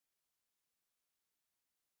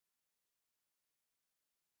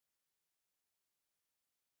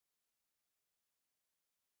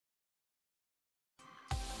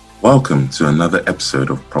Welcome to another episode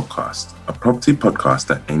of Propcast, a property podcast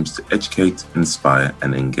that aims to educate, inspire,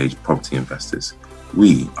 and engage property investors.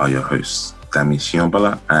 We are your hosts, Dami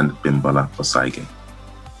Shiombala and Bimbola Osaige.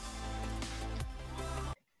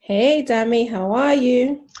 Hey Dami, how are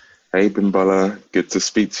you? Hey Bimbola, good to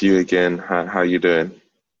speak to you again. How you doing?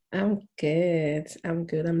 I'm good.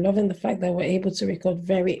 I'm loving the fact that we're able to record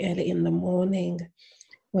very early in the morning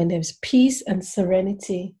when there's peace and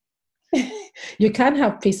serenity. You can't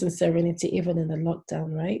have peace and serenity even in the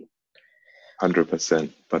lockdown, right?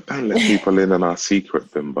 100%. But don't let people in on our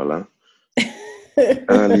secret, Bimbola.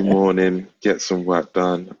 Early morning, get some work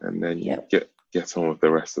done, and then get on with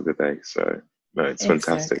the rest of the day. So no, it's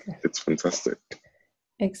fantastic. It's fantastic.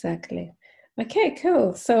 Exactly. Okay,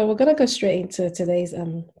 cool. So we're gonna go straight into today's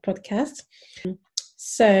podcast.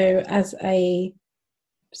 So as a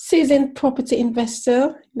seasoned property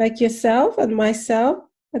investor like yourself and myself,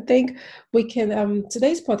 I think we can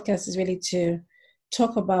today's podcast is really to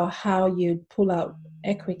talk about how you pull out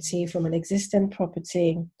equity from an existing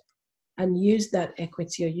property and use that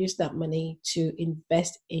equity or use that money to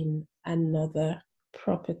invest in another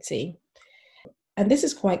property. And this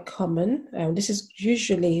is quite common. This is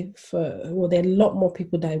usually there are a lot more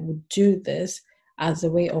people that would do this as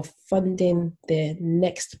a way of funding their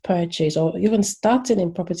next purchase or even starting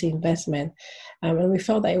in property investment. And we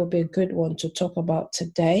felt that it would be a good one to talk about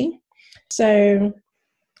today. So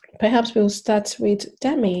perhaps we'll start with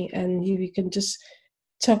Dami, and you can just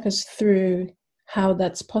talk us through how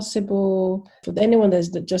that's possible. For anyone that's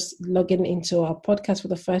just logging into our podcast for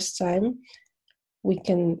the first time,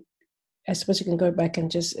 I suppose you can go back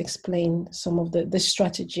and just explain some of the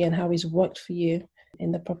strategy and how it's worked for you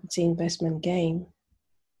in the property investment game.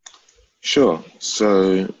 Sure.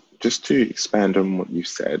 So just to expand on what you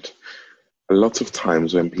said, a lot of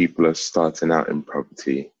times when people are starting out in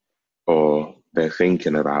property or they're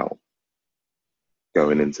thinking about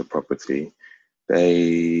going into property,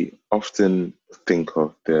 they often think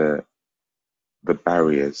of the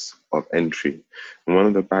barriers of entry. And one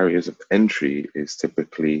of the barriers of entry is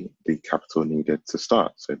typically the capital needed to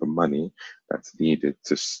start. So the money that's needed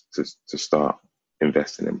to start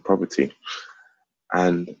investing in property.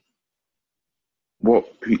 And what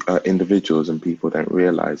individuals and people don't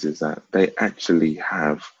realize is that they actually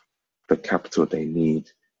have the capital they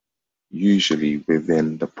need usually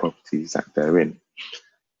within the properties that they're in.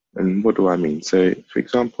 And what do I mean? So for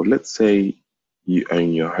example, let's say you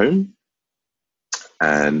own your home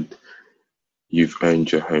and you've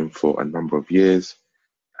owned your home for a number of years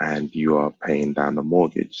and you are paying down a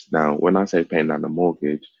mortgage. Now, when I say paying down a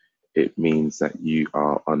mortgage, it means that you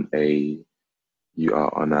are on a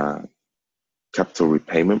capital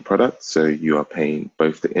repayment product. So you are paying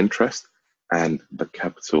both the interest and the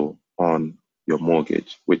capital on your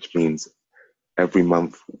mortgage, which means every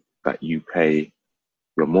month that you pay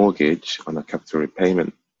your mortgage on a capital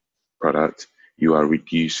repayment product, you are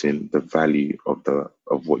reducing the value of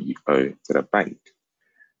what you owe to the bank.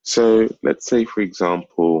 So let's say, for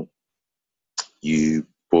example, you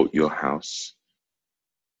bought your house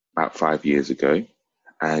about 5 years ago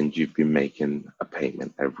and you've been making a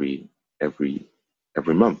payment every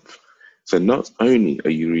month. So not only are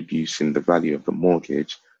you reducing the value of the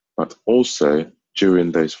mortgage, but also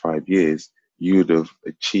during those 5 years, you would have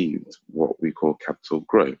achieved what we call capital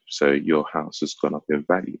growth. So your house has gone up in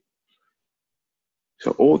value.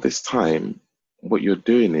 So all this time, what you're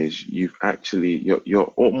doing is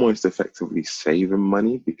you're almost effectively saving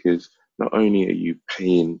money, because not only are you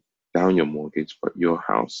paying down your mortgage, but your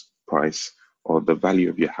house price or the value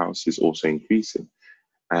of your house is also increasing.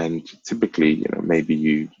 And typically,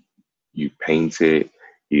 maybe you paint it,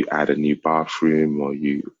 you add a new bathroom, or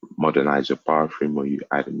you modernize your bathroom, or you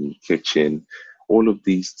add a new kitchen. All of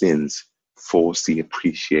these things force the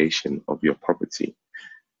appreciation of your property.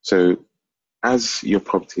 So as your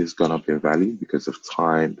property has gone up in value because of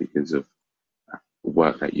time, because of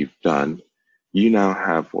work that you've done, you now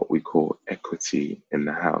have what we call equity in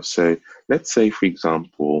the house. So let's say, for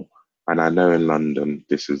example, and I know in London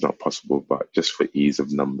this is not possible, but just for ease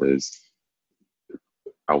of numbers,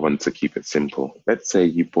 I want to keep it simple. Let's say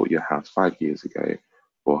you bought your house 5 years ago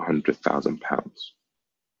for £100,000.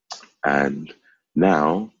 And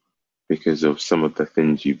now, because of some of the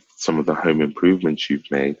home improvements you've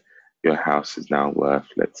made, your house is now worth,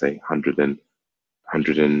 let's say,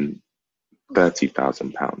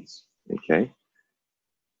 £130,000. Okay,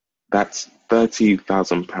 that's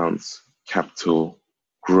 £30,000 capital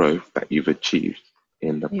growth that you've achieved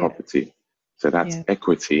in the property. So that's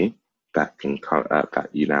equity that that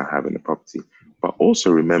you now have in the property. But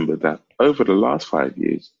also remember that over the last 5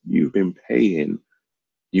 years, you've been paying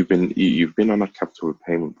you've been on a capital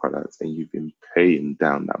repayment product and you've been paying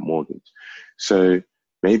down that mortgage. So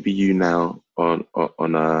maybe you now on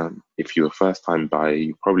a if you're a first time buyer,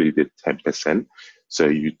 you probably did 10%. So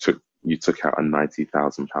you took out a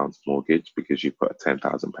 £90,000 mortgage because you put a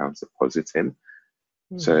 £10,000 deposit in.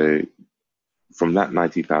 So from that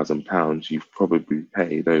 £90,000, you've probably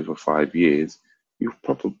paid over 5 years. You've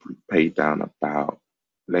probably paid down about,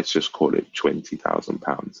 let's just call it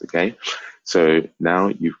 £20,000. Okay, so now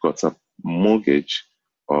you've got a mortgage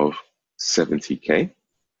of 70k,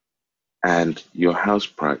 and your house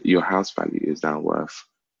value is now worth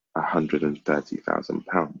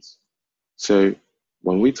 £130,000. So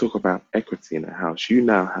when we talk about equity in a house, you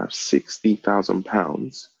now have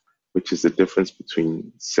 £60,000, which is the difference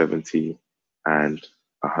between 70 and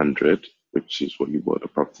 100, which is what you bought the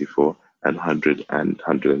property for, and 100 and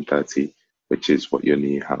 130, which is what your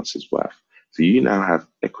new house is worth. So you now have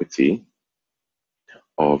equity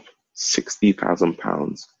of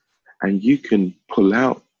 £60,000, and you can pull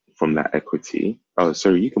out from that equity.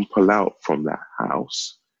 You can pull out from that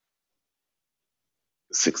house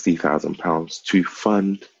 £60,000 to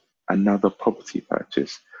fund another property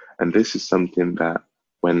purchase. And this is something that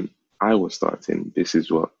when I was starting, this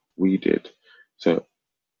is what we did. So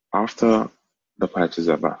after the purchase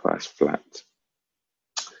of our first flat,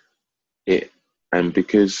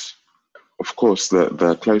 because of course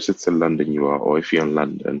the closer to London you are, or if you're in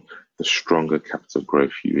London, the stronger capital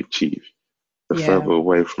growth you achieve. The further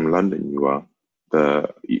away from London you are,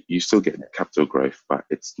 you still get capital growth, but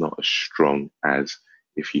it's not as strong as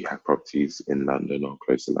if you have properties in London or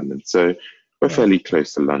close to London. So we're fairly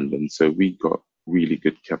close to London, so we got really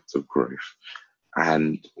good capital growth,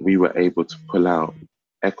 and we were able to pull out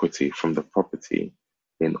equity from the property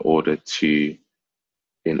in order to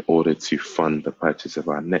fund the purchase of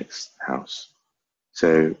our next house.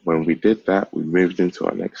 So when we did that, we moved into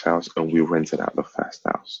our next house and we rented out the first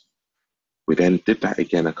house. We then did that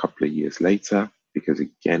again a couple of years later, because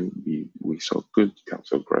again we saw good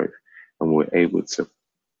capital growth, and we were able to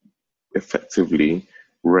effectively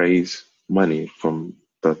raise money from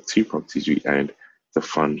the two properties we owned to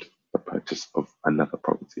fund the purchase of another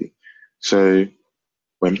property. So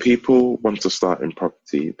when people want to start in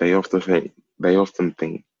property, they often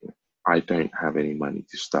think, I don't have any money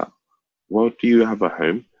to start. Well, do you have a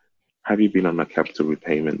home? Have you been on a capital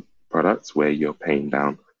repayment product where you're paying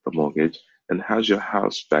down the mortgage? And has your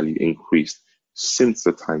house value increased since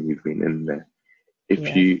the time you've been in there?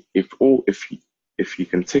 If you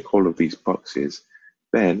can tick all of these boxes,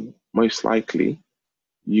 then most likely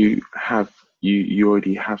you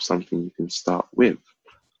already have something you can start with.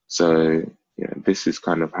 So this is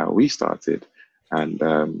kind of how we started,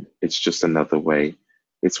 and it's just another way.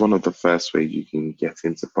 It's one of the first ways you can get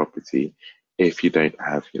into property if you don't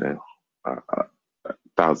have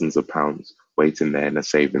thousands of pounds waiting there in a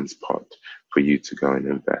savings pot for you to go and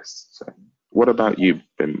invest. So what about you,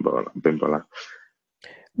 Bimbola?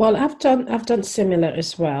 Well, I've done similar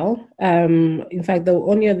as well. In fact, the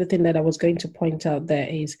only other thing that I was going to point out there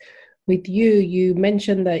is, with you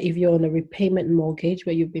mentioned that if you're on a repayment mortgage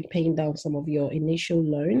where you've been paying down some of your initial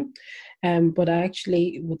loan, but I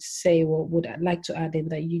actually would say, would like to add in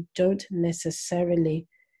that you don't necessarily,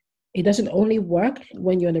 it doesn't only work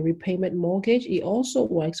when you're on a repayment mortgage, it also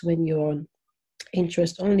works when you're on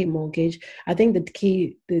interest-only mortgage. I think the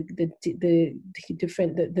key, the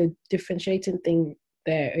differentiating thing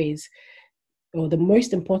there is, or the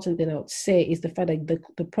most important thing I would say, is the fact that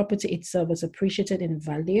the property itself is appreciated in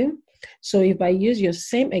value. So if I use your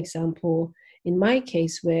same example, in my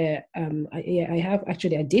case where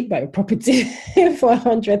I did buy a property for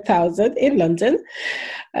 100,000 in London.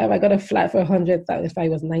 I got a flat for 100,000, if I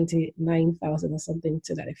was 99,000 or something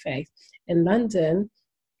to that effect in London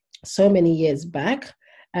so many years back.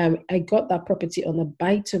 I got that property on a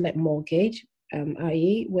buy-to-let mortgage,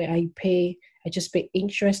 i.e. where I just pay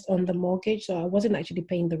interest on the mortgage. So I wasn't actually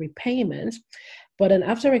paying the repayment. But then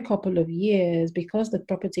after a couple of years, because the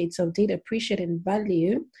property itself did appreciate in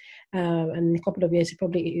value, and in a couple of years, it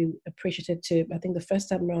probably appreciated to, I think the first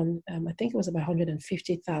time around, I think it was about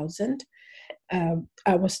 150,000.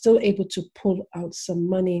 I was still able to pull out some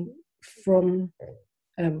money from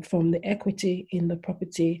the equity in the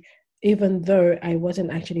property, even though I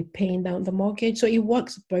wasn't actually paying down the mortgage. So it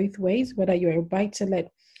works both ways, whether you're a buy-to-let,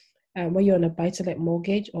 when you're on a buy-to-let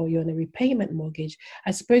mortgage or you're on a repayment mortgage.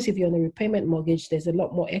 I suppose if you're on a repayment mortgage, there's a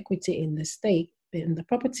lot more equity in the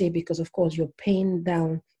property, because of course you're paying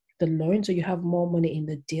down the loan, so you have more money in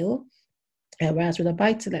the deal. Whereas with a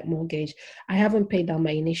buy-to-let mortgage, I haven't paid down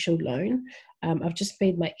my initial loan. I've just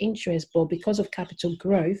paid my interest, but because of capital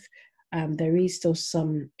growth, there is still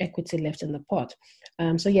some equity left in the pot.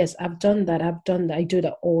 So yes, I've done that. I do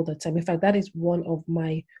that all the time. In fact, that is one of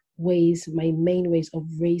my main ways of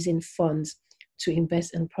raising funds to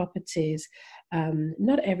invest in properties.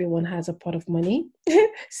 Not everyone has a pot of money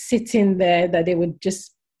sitting there that they would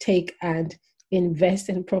just take and invest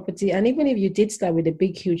in property. And even if you did start with a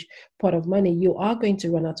big, huge pot of money, you are going to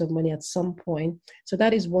run out of money at some point. So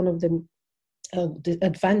that is one of the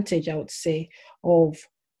advantage, I would say, of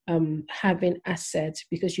having assets,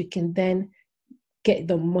 because you can then get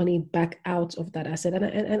the money back out of that asset.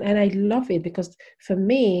 And I love it, because for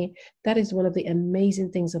me, that is one of the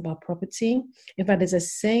amazing things about property. In fact, there's a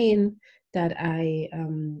saying that I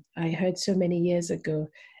heard so many years ago.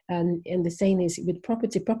 And the saying is, with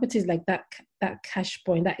property is like that cash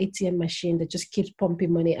point, that ATM machine that just keeps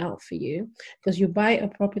pumping money out for you. Because you buy a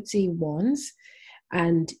property once,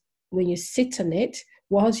 and when you sit on it,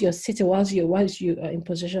 whilst you are in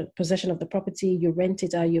possession of the property, you rent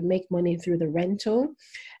it out, you make money through the rental.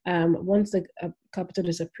 Once the capital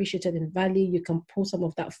is appreciated in value, you can pull some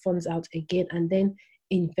of that funds out again and then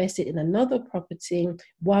invest it in another property,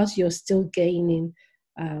 whilst you're still gaining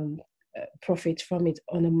profit from it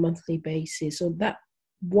on a monthly basis. So that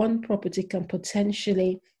one property can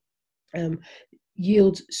potentially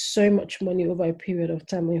yield so much money over a period of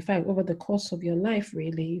time. In fact, over the course of your life,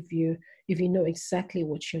 really, if you know exactly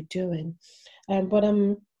what you're doing. But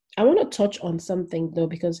I want to touch on something though,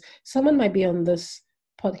 because someone might be on this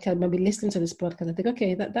podcast, might be listening to this podcast and think,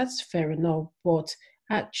 okay, that's fair enough. But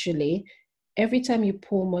actually, every time you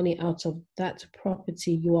pull money out of that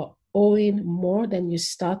property, you are owing more than you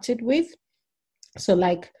started with. So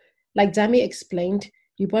like Dami explained,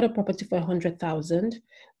 you bought a property for 100,000.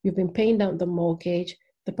 You've been paying down the mortgage.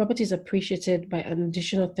 The property is appreciated by an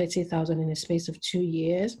additional 30,000 in a space of 2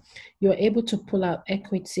 years. You're able to pull out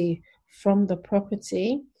equity from the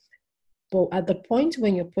property. But at the point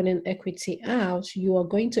when you're pulling equity out, you are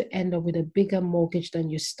going to end up with a bigger mortgage than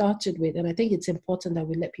you started with. And I think it's important that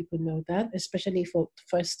we let people know that, especially for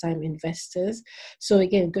first-time investors. So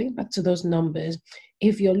again, going back to those numbers,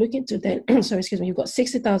 if you're looking to then, you've got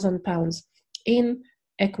 £60,000 in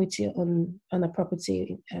equity on a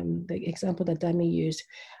property, the example that Dami used.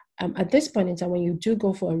 At this point in time, when you do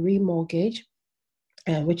go for a remortgage,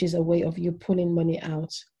 which is a way of you pulling money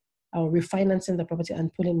out, or refinancing the property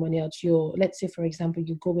and pulling money out, let's say, for example,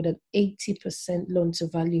 you go with an 80% loan to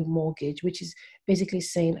value mortgage, which is basically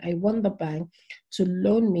saying, I want the bank to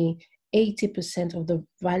loan me 80% of the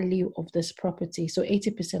value of this property. So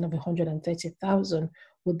 80% of 130,000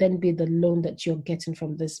 would then be the loan that you're getting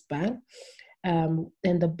from this bank. Then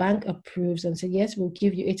the bank approves and says, yes, we'll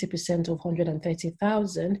give you 80% of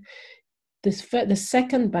 130,000. The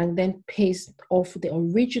second bank then pays off the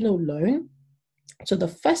original loan. So the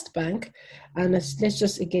first bank, and let's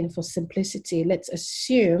just, again, for simplicity, let's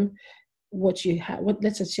assume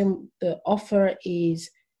let's assume the offer is,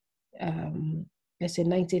 let's say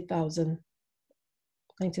 90,000,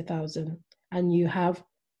 and you have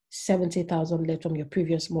 70,000 left from your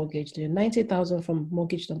previous mortgage. The 90,000 from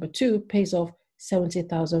mortgage number 2 pays off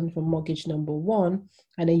 70,000 from mortgage number 1,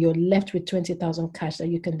 and then you're left with 20,000 cash that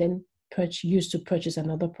you can then use to purchase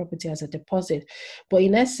another property as a deposit. But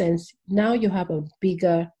in essence, now you have a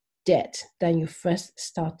bigger debt than you first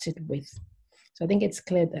started with. So I think it's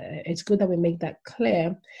clear that it's good that we make that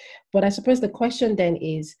clear. But I suppose the question then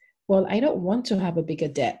is, well, I don't want to have a bigger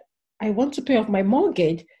debt. I want to pay off my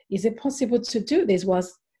mortgage. Is it possible to do this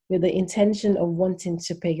with the intention of wanting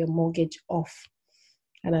to pay your mortgage off?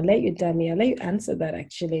 And I'll let you answer that,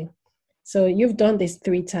 actually. So you've done this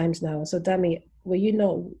 3 times now. So Dami,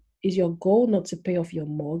 is your goal not to pay off your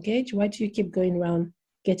mortgage? Why do you keep going around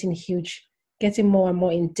getting more and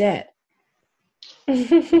more in debt?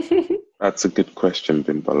 That's a good question,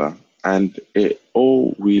 Bimbola. And it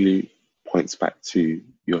all really points back to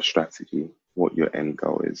your strategy, what your end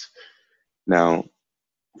goal is. Now,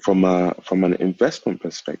 from an investment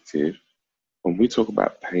perspective, when we talk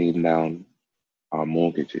about paying down our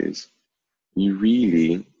mortgages, you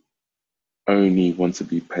really only want to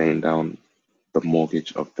be paying down the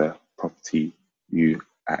mortgage of the property you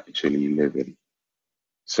actually live in.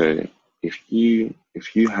 So if you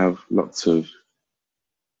have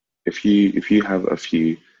a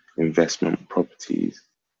few investment properties,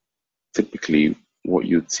 typically what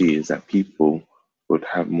you'd see is that people would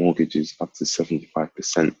have mortgages up to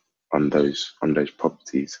 75% on those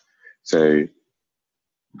properties. So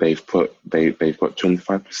they've got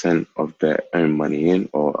 25% of their own money in,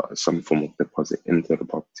 or some form of deposit into the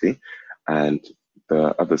property, and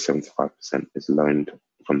the other 75% is loaned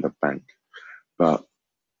from the bank. But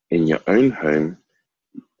in your own home,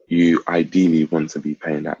 you ideally want to be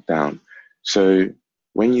paying that down. So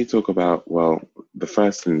when you talk about, well, the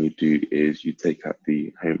first thing you do is you take out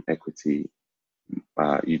the home equity,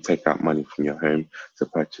 you take out money from your home to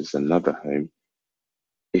purchase another home.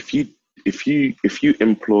 If you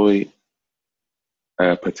employ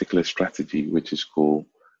a particular strategy, which is called,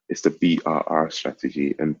 it's the BRR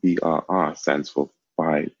strategy, and BRR stands for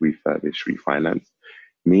buy, refurbish, refinance,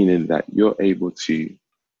 meaning that you're able to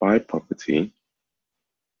buy property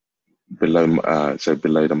below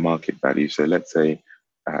below the market value. So let's say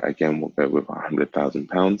again we'll go with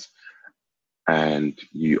 £100,000, and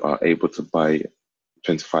you are able to buy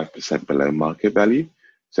 25% below market value.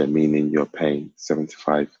 So meaning you're paying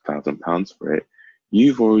 £75,000 for it.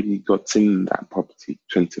 You've already got in that property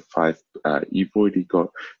you've already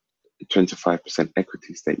got 25%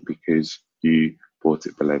 equity stake because you bought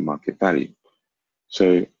it below market value.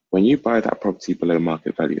 So when you buy that property below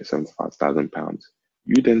market value at £75,000,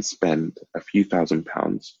 you then spend a few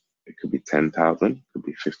 £1,000s. It could be 10,000, it could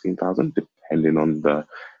be 15,000,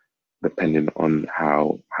 depending on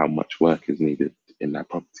how much work is needed in that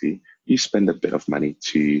property. You spend a bit of money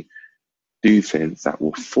to do things that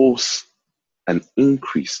will force an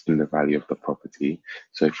increase in the value of the property.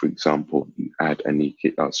 So, for example, you add a new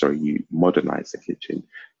you modernize the kitchen,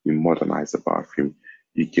 you modernize the bathroom,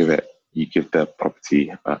 you give the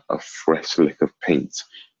property a fresh lick of paint.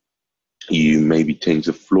 You maybe change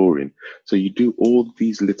the flooring. So you do all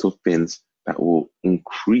these little things that will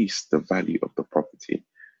increase the value of the property.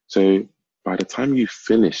 So by the time you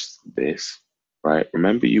finish this, right,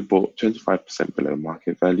 remember you bought 25% below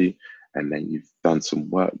market value, and then you've done some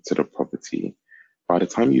work to the property. By the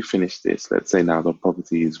time you finish this, let's say now the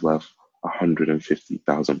property is worth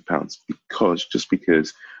 £150,000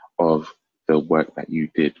 because of the work that you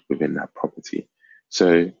did within that property.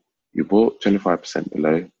 So you bought 25%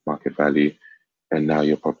 below market value, and now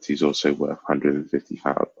your property is also worth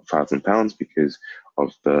 £150,000 because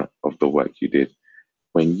of the work you did.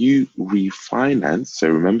 When you refinance, so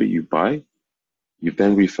remember you buy, you've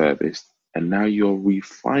then refurbished, and now you're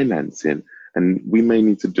refinancing. And we may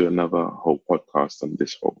need to do another whole podcast on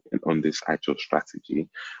this actual strategy.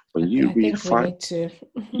 When you refinance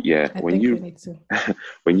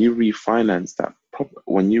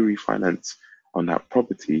on that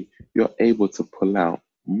property, you're able to pull out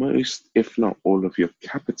most, if not all, of your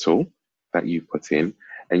capital that you put in,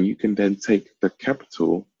 and you can then take the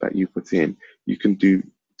capital that you put in. You can do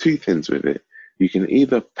two things with it. You can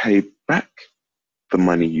either pay back the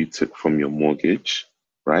money you took from your mortgage,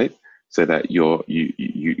 right? So that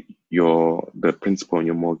the principal on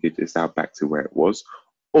your mortgage is now back to where it was.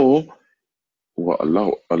 Or what a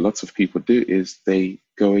lot of people do is they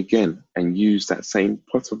go again and use that same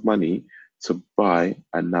pot of money to buy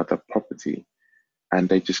another property, and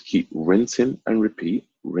they just keep renting and repeat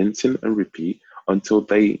until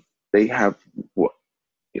they have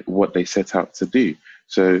what they set out to do.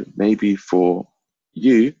 So maybe for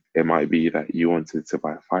you, it might be that you wanted to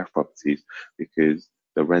buy 5 properties because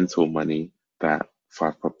the rental money that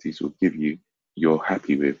 5 properties will give you, you're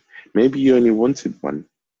happy with. Maybe you only wanted 1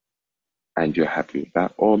 and you're happy with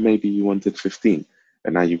that, or maybe you wanted 15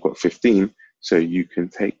 and now you've got 15, so you can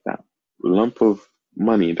take that lump of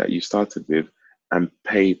money that you started with and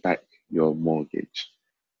pay back your mortgage.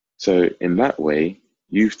 So in that way,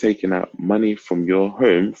 you've taken out money from your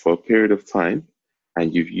home for a period of time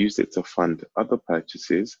and you've used it to fund other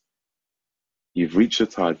purchases. You've reached your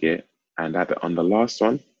target, and on the last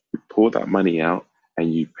one, you pull that money out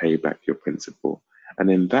and you pay back your principal.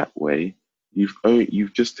 And in that way, you've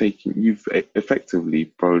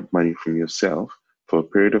effectively borrowed money from yourself for a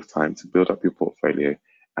period of time to build up your portfolio,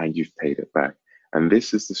 and you've paid it back. And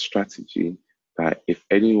this is the strategy that if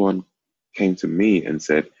anyone came to me and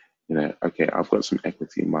said, okay, I've got some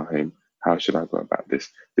equity in my home, how should I go about this?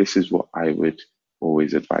 This is what I would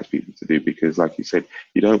always advise people to do, because like you said,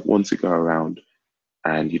 you don't want to go around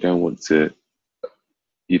and you don't want to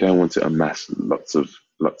amass lots of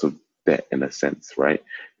debt in a sense, right?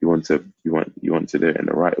 You want to do it in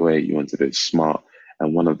the right way. You want to do it smart,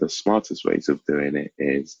 and one of the smartest ways of doing it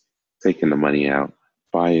is taking the money out,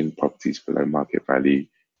 buying properties below market value,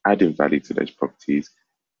 adding value to those properties,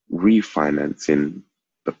 refinancing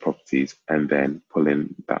the properties, and then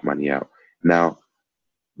pulling that money out. Now,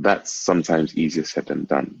 that's sometimes easier said than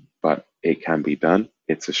done, but it can be done.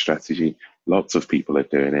 It's a strategy. Lots of people are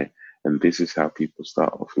doing it. And this is how people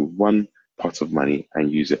start off with 1 pot of money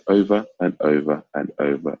and use it over and over and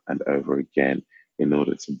over and over again in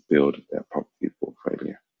order to build their property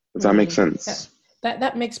portfolio. Does that make sense?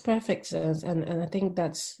 That makes perfect sense, and I think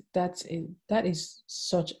that is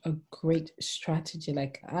such a great strategy.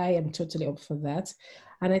 Like, I am totally up for that.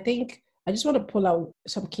 And I think I just want to pull out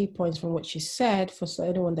some key points from what she said for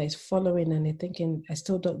anyone that is following and they're thinking, I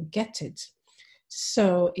still don't get it.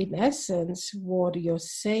 So in essence, what you're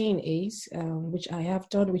saying is, which I have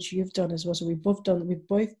done, which you've done as well. So we've both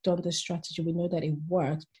done this strategy. We know that it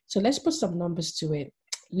works. So let's put some numbers to it.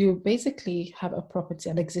 You basically have a property,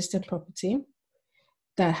 an existing property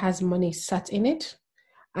that has money sat in it.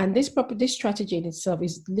 And this strategy in itself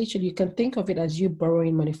is literally, you can think of it as you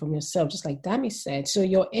borrowing money from yourself, just like Dami said. So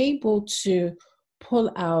you're able to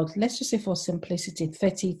pull out, let's just say for simplicity,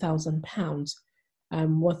 £30,000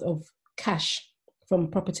 worth of cash from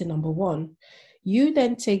property number one. You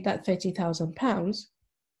then take that £30,000,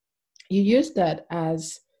 you use that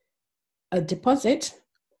as a deposit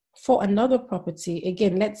for another property.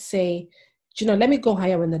 Again, let's say, let me go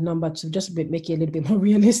higher in the number to just make it a little bit more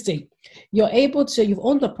realistic. You've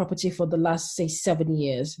owned the property for the last, say, 7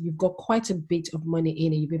 years. You've got quite a bit of money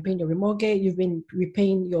in it. You've been paying your remortgage, you've been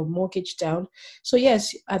repaying your mortgage down. So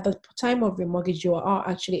yes, at the time of remortgage, you are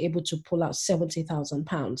actually able to pull out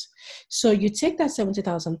 £70,000. So you take that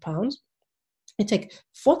 £70,000, you take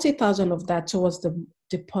 40,000 of that towards the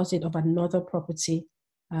deposit of another property,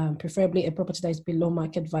 preferably a property that is below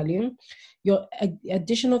market value. Your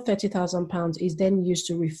additional £30,000 is then used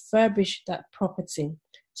to refurbish that property.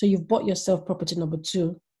 So you've bought yourself property number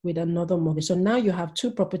 2 with another mortgage. So now you have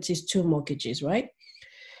 2 properties, 2 mortgages, right?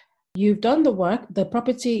 You've done the work. The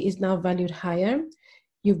property is now valued higher.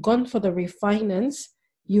 You've gone for the refinance.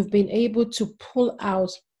 You've been able to pull out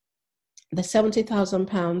the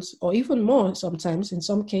 £70,000 or even more sometimes in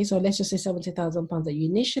some cases, or let's just say £70,000 that you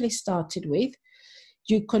initially started with.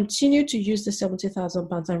 You continue to use the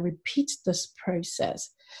 £70,000 and repeat this process.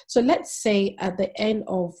 So let's say at the end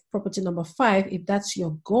of property number 5, if that's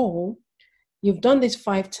your goal, you've done this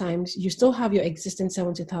 5 times, you still have your existing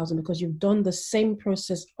 70,000 because you've done the same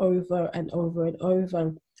process over and over and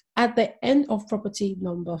over. At the end of property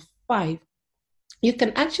number 5, you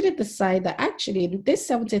can actually decide that actually this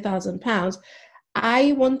 £70,000,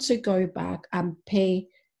 I want to go back and pay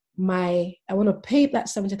I want to pay that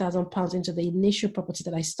 £70,000 into the initial property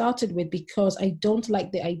that I started with, because I don't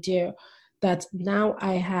like the idea that now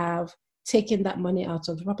I have taken that money out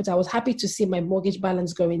of the property. I was happy to see my mortgage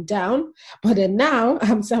balance going down, but then now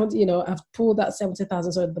I've pulled that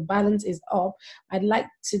 70,000, so the balance is up. I'd like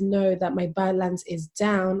to know that my balance is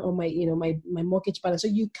down, or my mortgage balance. So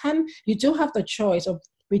you do have the choice of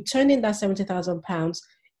returning that £70,000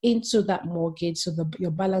 into that mortgage, so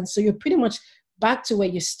your balance. So you're pretty much back to where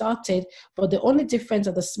you started, but the only difference,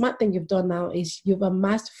 or the smart thing you've done now, is you've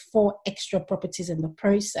amassed 4 extra properties in the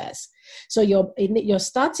process. So your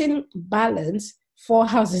starting balance 4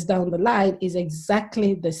 houses down the line is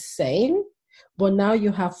exactly the same, but now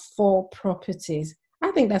you have 4 properties. I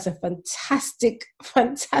think that's a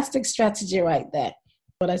fantastic strategy right there.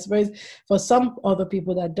 But I suppose for some other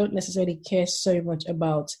people that don't necessarily care so much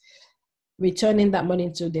about returning that money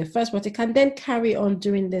into their first property, can then carry on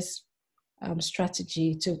doing this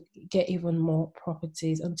strategy to get even more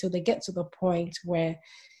properties until they get to the point where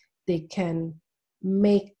they can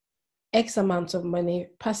make X amount of money,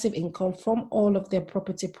 passive income from all of their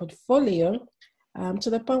property portfolio, to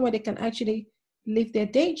the point where they can actually leave their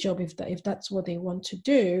day job if that's what they want to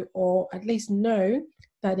do, or at least know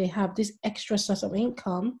that they have this extra source of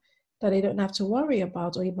income that they don't have to worry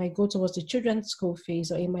about, or it might go towards the children's school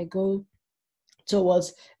fees, or it might go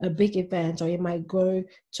towards a big event, or it might go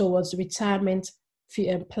towards retirement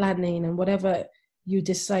planning and whatever you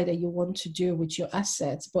decide that you want to do with your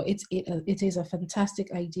assets. But it is a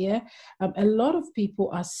fantastic idea. A lot of people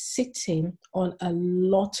are sitting on a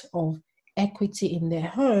lot of equity in their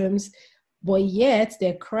homes, but yet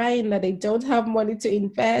they're crying that they don't have money to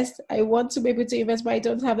invest. I want to be able to invest, but I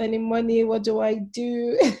don't have any money. What do I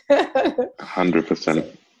do?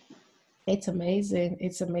 100%. It's amazing.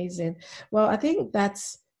 It's amazing. Well, I think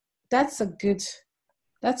that's a good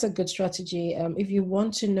strategy. If you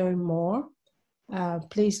want to know more,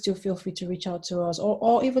 please do feel free to reach out to us,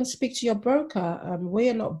 or even speak to your broker. We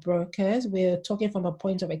are not brokers. We're talking from a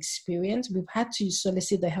point of experience. We've had to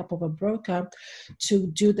solicit the help of a broker to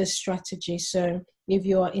do this strategy. So if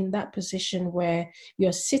you are in that position where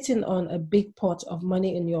you're sitting on a big pot of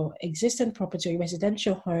money in your existing property or your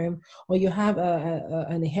residential home, or you have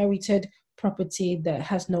an inherited property that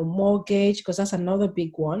has no mortgage, because that's another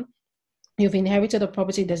big one. You've inherited a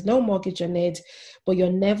property, there's no mortgage on it, but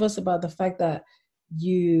you're nervous about the fact that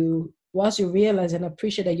once you realize and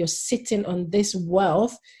appreciate that you're sitting on this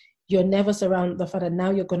wealth, you're nervous around the fact that now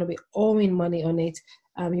you're going to be owing money on it.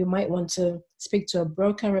 You might want to speak to a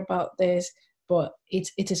broker about this. but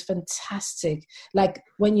it is fantastic. Like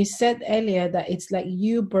when you said earlier that it's like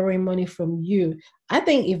you borrowing money from you, I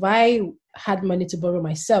think if I had money to borrow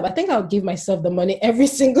myself, I think I'll give myself the money every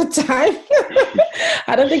single time.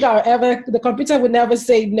 I don't think the computer would never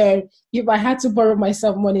say no if I had to borrow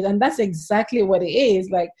myself money. And that's exactly what it is.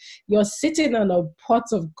 Like you're sitting on a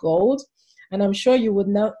pot of gold, and I'm sure you would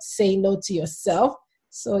not say no to yourself.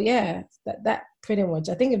 So yeah, that pretty much,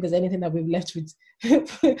 I think if there's anything that we've left with you,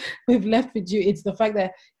 it's the fact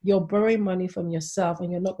that you're borrowing money from yourself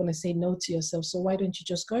and you're not going to say no to yourself. So why don't you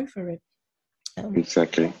just go for it?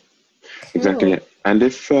 Exactly. Cool. Exactly. And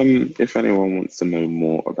if anyone wants to know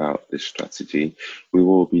more about this strategy, we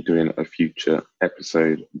will be doing a future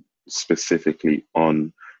episode specifically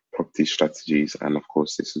on property strategies, and of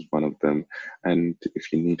course this is one of them. And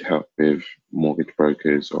if you need help with mortgage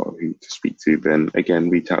brokers or who to speak to, then again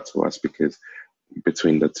reach out to us, because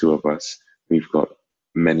between the two of us we've got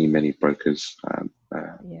many brokers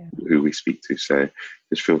who we speak to. So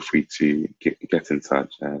just feel free to get in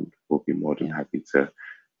touch, and we'll be more than happy to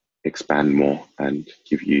expand more and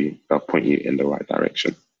point you in the right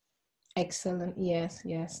direction. Excellent. Yes,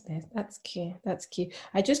 that's key.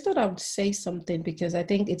 I just thought I would say something, because I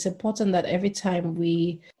think it's important that every time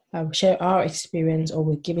we share our experience or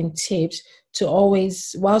we're giving tips, to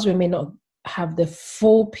always, whilst we may not have the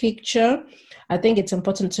full picture, I think it's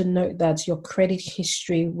important to note that your credit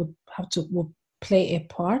history would play a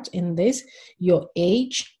part in this, your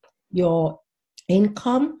age, your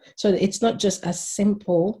income. So it's not just as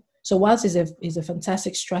simple. So whilst is a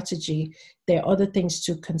fantastic strategy, there are other things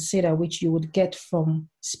to consider which you would get from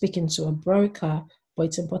speaking to a broker. But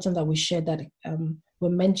it's important that we share that, we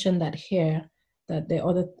mentioned that here, that there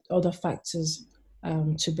are other factors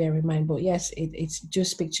to bear in mind. But yes, it's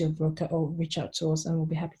just speak to a broker or reach out to us, and we'll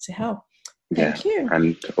be happy to help. Thank you.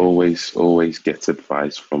 And always get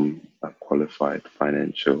advice from a qualified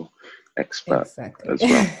financial expert as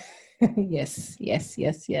well. Yes.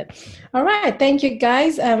 All right. Thank you,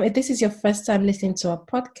 guys. If this is your first time listening to our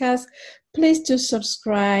podcast, please do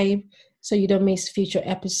subscribe so you don't miss future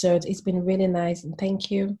episodes. It's been really nice, and thank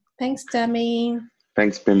you. Thanks, Dami.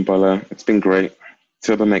 Thanks, Bimbola. It's been great.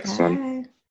 Till the next one.